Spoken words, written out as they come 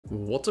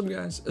What's up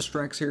guys,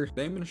 Estractz here.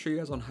 Today I'm going to show you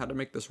guys on how to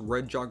make this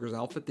red joggers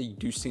outfit that you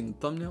do see in the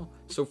thumbnail.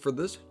 So for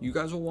this, you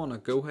guys will want to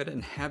go ahead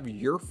and have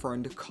your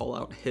friend call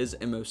out his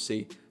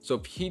MOC. So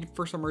if he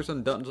for some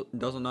reason doesn't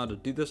know how to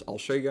do this, I'll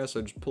show you guys.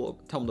 So just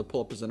tell him to pull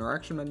up his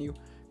interaction menu,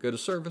 go to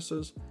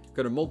services,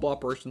 go to mobile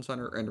operations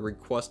center and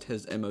request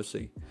his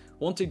MOC.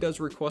 Once he does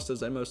request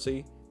his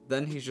MOC,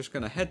 then he's just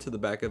going to head to the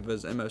back of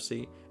his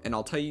MOC and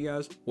I'll tell you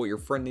guys what your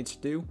friend needs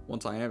to do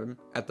once I have him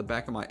at the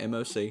back of my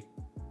MOC.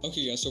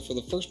 Okay guys, so for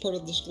the first part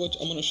of this glitch,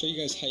 I'm going to show you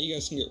guys how you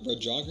guys can get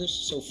red joggers.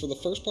 So for the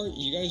first part,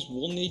 you guys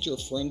will need your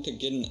friend to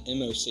get an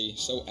MOC.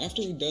 So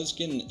after he does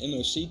get an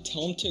MOC,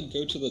 tell him to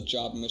go to the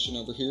job mission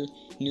over here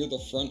near the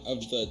front of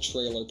the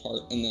trailer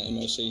part in the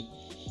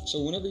MOC.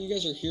 So whenever you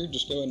guys are here,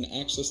 just go ahead and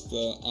access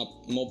the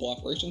mobile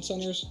operation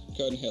centers,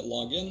 go ahead and hit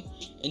login,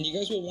 and you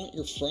guys will want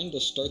your friend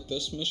to start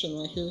this mission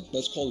right here.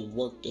 That's called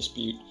work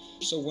dispute.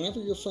 So whenever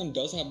your friend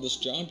does have this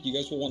job, you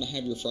guys will want to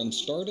have your friend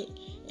start it,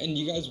 and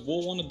you guys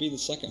will want to be the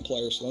second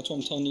player. So that's what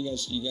I'm telling you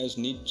guys. You guys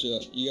need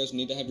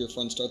to have your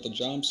friend start the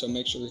job. So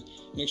make sure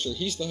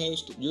he's the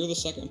host, you're the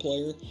second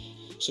player.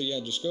 So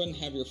yeah, just go ahead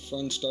and have your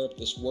friend start up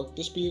this work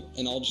dispute,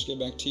 and I'll just get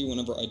back to you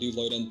whenever I do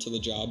load into the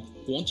job.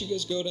 Once you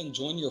guys go ahead and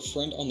join your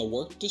friend on the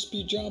work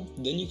dispute job,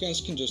 then you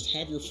guys can just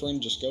have your friend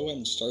just go ahead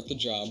and start the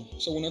job.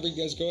 So whenever you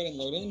guys go ahead and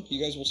load in,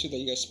 you guys will see that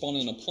you guys spawn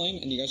in a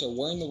plane, and you guys are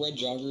wearing the red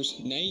joggers.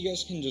 Now you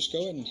guys can just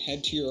go ahead and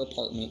head to your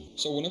apartment.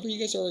 So whenever you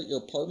guys are at your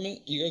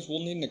apartment, you guys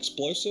will need an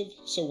explosive.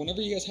 So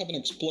whenever you guys have an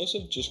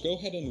explosive, just go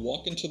ahead and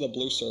walk into the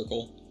blue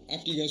circle.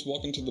 After you guys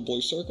walk into the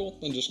blue circle,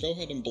 then just go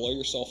ahead and blow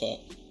yourself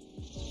up.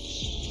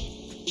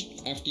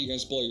 After you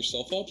guys blow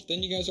yourself up,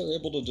 then you guys are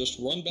able to just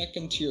run back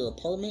into your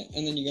apartment,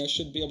 and then you guys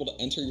should be able to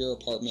enter your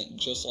apartment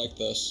just like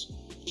this.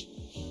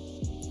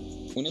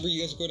 Whenever you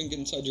guys go ahead and get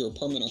inside your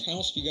apartment or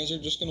house, you guys are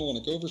just going to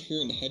want to go over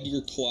here and head to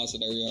your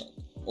closet area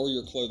or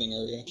your clothing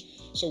area.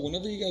 So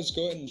whenever you guys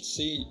go ahead and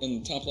see in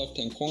the top left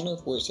hand corner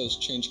where it says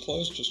change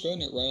clothes, just go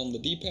ahead and hit right on the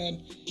D-pad,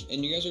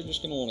 and you guys are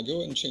just going to want to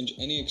go ahead and change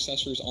any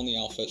accessories on the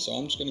outfit. So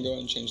I'm just going to go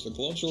ahead and change the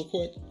gloves real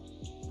quick.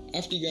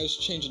 After you guys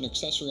change an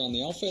accessory on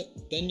the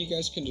outfit, then you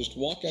guys can just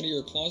walk out of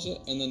your closet,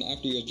 and then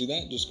after you guys do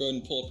that, just go ahead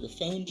and pull up your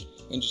phone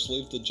and just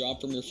leave the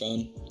job from your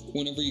phone.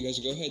 Whenever you guys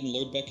go ahead and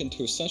load back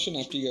into a session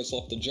after you guys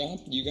left the job,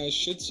 you guys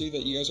should see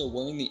that you guys are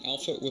wearing the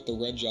outfit with the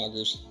red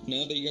joggers.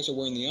 Now that you guys are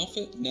wearing the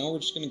outfit, now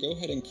we're just going to go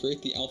ahead and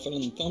create the outfit on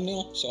the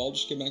thumbnail, so I'll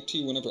just get back to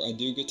you whenever I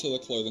do get to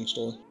the clothing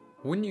store.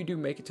 When you do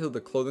make it to the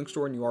clothing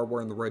store and you are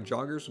wearing the red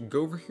joggers,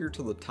 go over here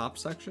to the top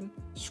section,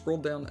 scroll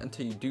down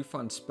until you do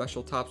find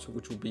special tops,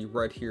 which will be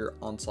right here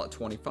on slot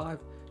 25.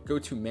 Go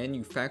to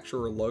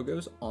manufacturer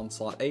logos on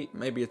slot 8.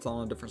 Maybe it's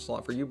on a different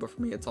slot for you, but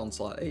for me it's on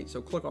slot 8.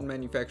 So click on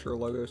manufacturer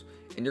logos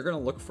and you're going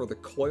to look for the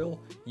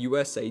coil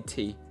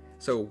USAT.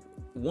 So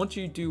once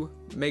you do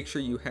make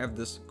sure you have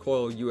this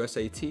coil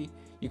USAT,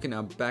 you can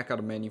now back out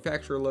of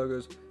manufacturer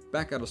logos,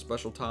 back out of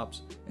special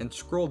tops, and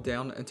scroll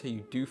down until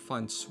you do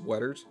find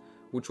sweaters,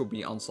 which will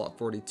be on slot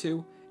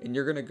 42, and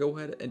you're going to go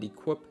ahead and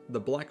equip the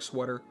black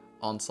sweater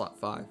on slot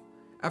 5.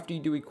 After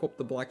you do equip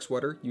the black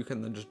sweater, you can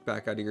then just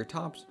back out of your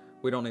tops.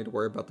 We don't need to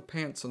worry about the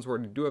pants since we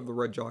already do have the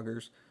red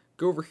joggers.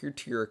 Go over here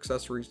to your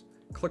accessories,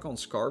 click on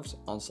scarves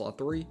on slot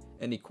 3,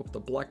 and equip the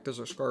black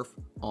desert scarf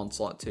on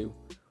slot 2.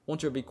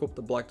 Once you have equipped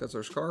the black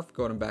desert scarf,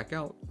 go ahead and back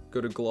out, go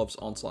to gloves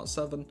on slot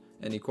 7,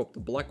 and equip the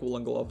black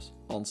woolen gloves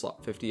on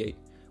slot 58.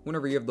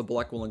 Whenever you have the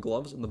black woolen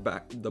gloves and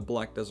the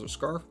black desert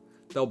scarf,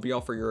 that'll be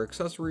all for your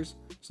accessories.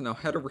 So now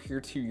head over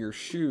here to your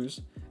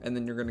shoes, and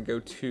then you're going to go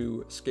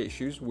to skate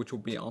shoes, which will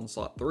be on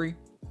slot 3,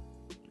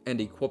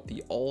 and equip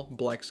the all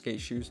black skate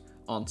shoes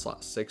on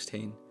slot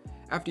 16.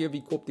 After you have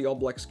equipped the all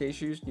black skate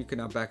shoes, you can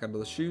now back out of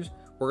the shoes.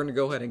 We're going to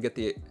go ahead and get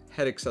the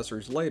head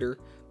accessories later,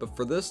 but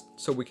for this,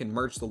 so we can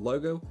merge the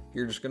logo,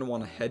 you're just going to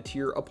want to head to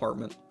your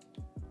apartment.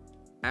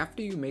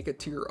 After you make it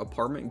to your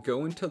apartment,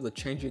 go into the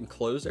changing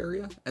clothes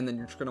area, and then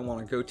you're just going to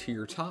want to go to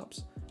your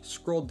tops.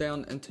 Scroll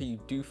down until you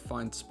do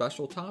find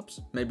special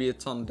tops. Maybe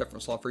it's on a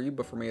different slot for you,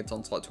 but for me it's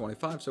on slot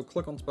 25. So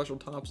click on special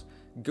tops,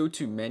 go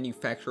to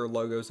manufacturer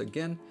logos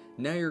again.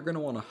 Now you're going to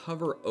want to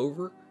hover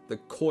over the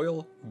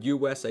coil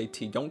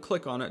USAT. Don't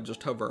click on it,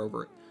 just hover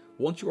over it.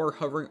 Once you are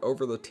hovering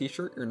over the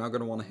t-shirt, you're now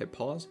going to want to hit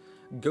pause.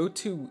 Go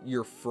to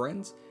your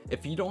friends.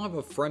 If you don't have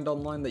a friend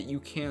online that you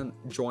can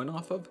join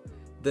off of,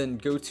 then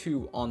go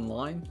to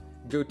online,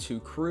 go to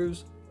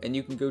crews, and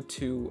you can go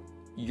to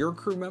your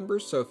crew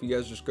members. So if you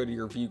guys just go to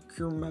your view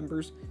crew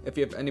members, if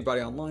you have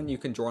anybody online, you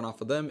can join off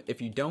of them. If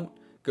you don't,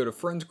 go to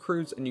friends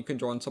crews and you can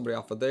join somebody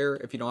off of there.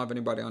 If you don't have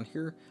anybody on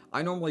here,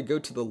 I normally go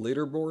to the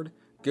leaderboard,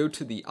 go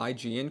to the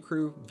IGN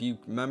crew, view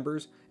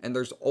members, and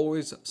there's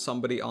always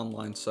somebody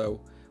online.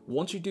 So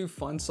once you do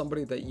find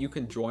somebody that you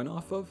can join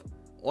off of,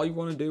 all you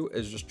want to do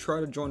is just try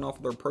to join off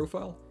of their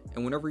profile,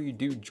 and whenever you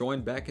do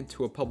join back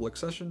into a public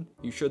session,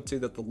 you should see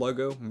that the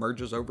logo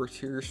merges over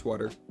to your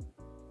sweater.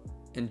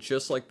 And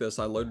just like this,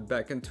 I loaded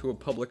back into a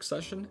public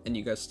session, and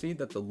you guys see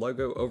that the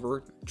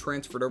logo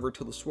transferred over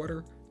to the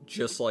sweater,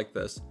 just like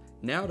this.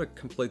 Now to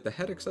complete the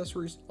head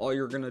accessories, all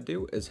you're going to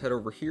do is head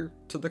over here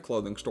to the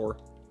clothing store.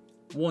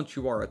 Once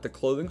you are at the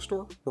clothing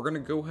store, we're going to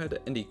go ahead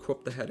and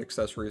equip the head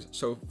accessories.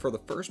 So for the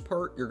first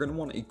part, you're going to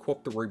want to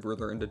equip the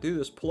rebreather, and to do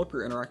this, pull up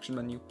your interaction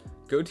menu,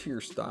 go to your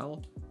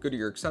style, go to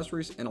your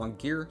accessories, and on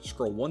gear,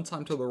 scroll one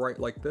time to the right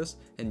like this,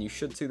 and you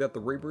should see that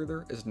the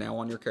rebreather is now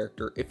on your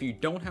character. If you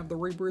don't have the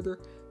rebreather,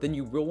 then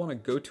you will want to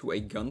go to a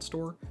gun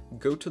store,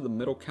 go to the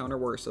middle counter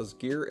where it says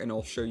gear, and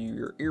it'll show you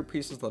your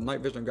earpieces, the night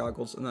vision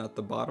goggles, and then at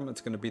the bottom,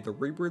 it's going to be the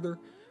rebreather.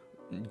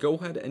 Go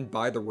ahead and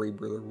buy the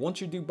rebreather.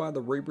 Once you do buy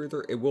the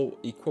rebreather, it will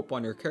equip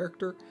on your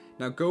character.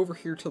 Now go over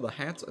here to the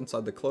hats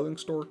inside the clothing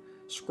store,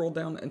 scroll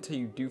down until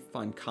you do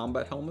find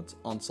combat helmets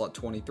on slot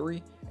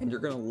 23, and you're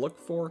going to look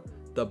for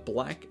the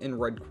black and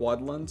red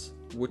quad lens,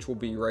 which will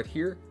be right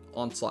here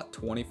on slot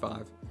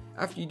 25.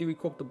 After you do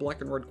equip the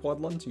black and red quad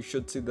lens, you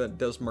should see that it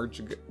does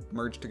merge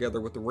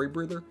together with the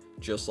rebreather,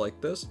 just like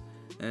this.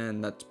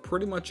 And that's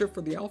pretty much it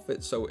for the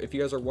outfit. So if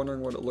you guys are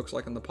wondering what it looks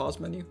like in the pause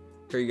menu,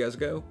 here you guys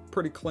go.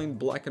 Pretty clean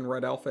black and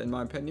red outfit in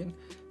my opinion,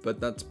 but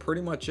that's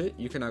pretty much it.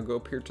 You can now go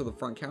up here to the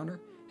front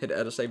counter, hit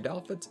edit saved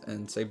outfits,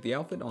 and save the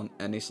outfit on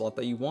any slot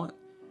that you want.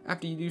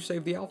 After you do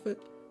save the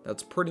outfit,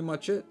 that's pretty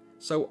much it.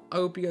 So I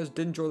hope you guys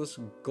did enjoy this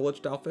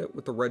glitched outfit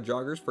with the red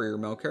joggers for your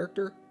male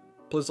character.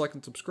 Please like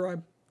and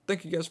subscribe.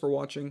 Thank you guys for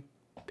watching.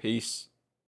 Peace.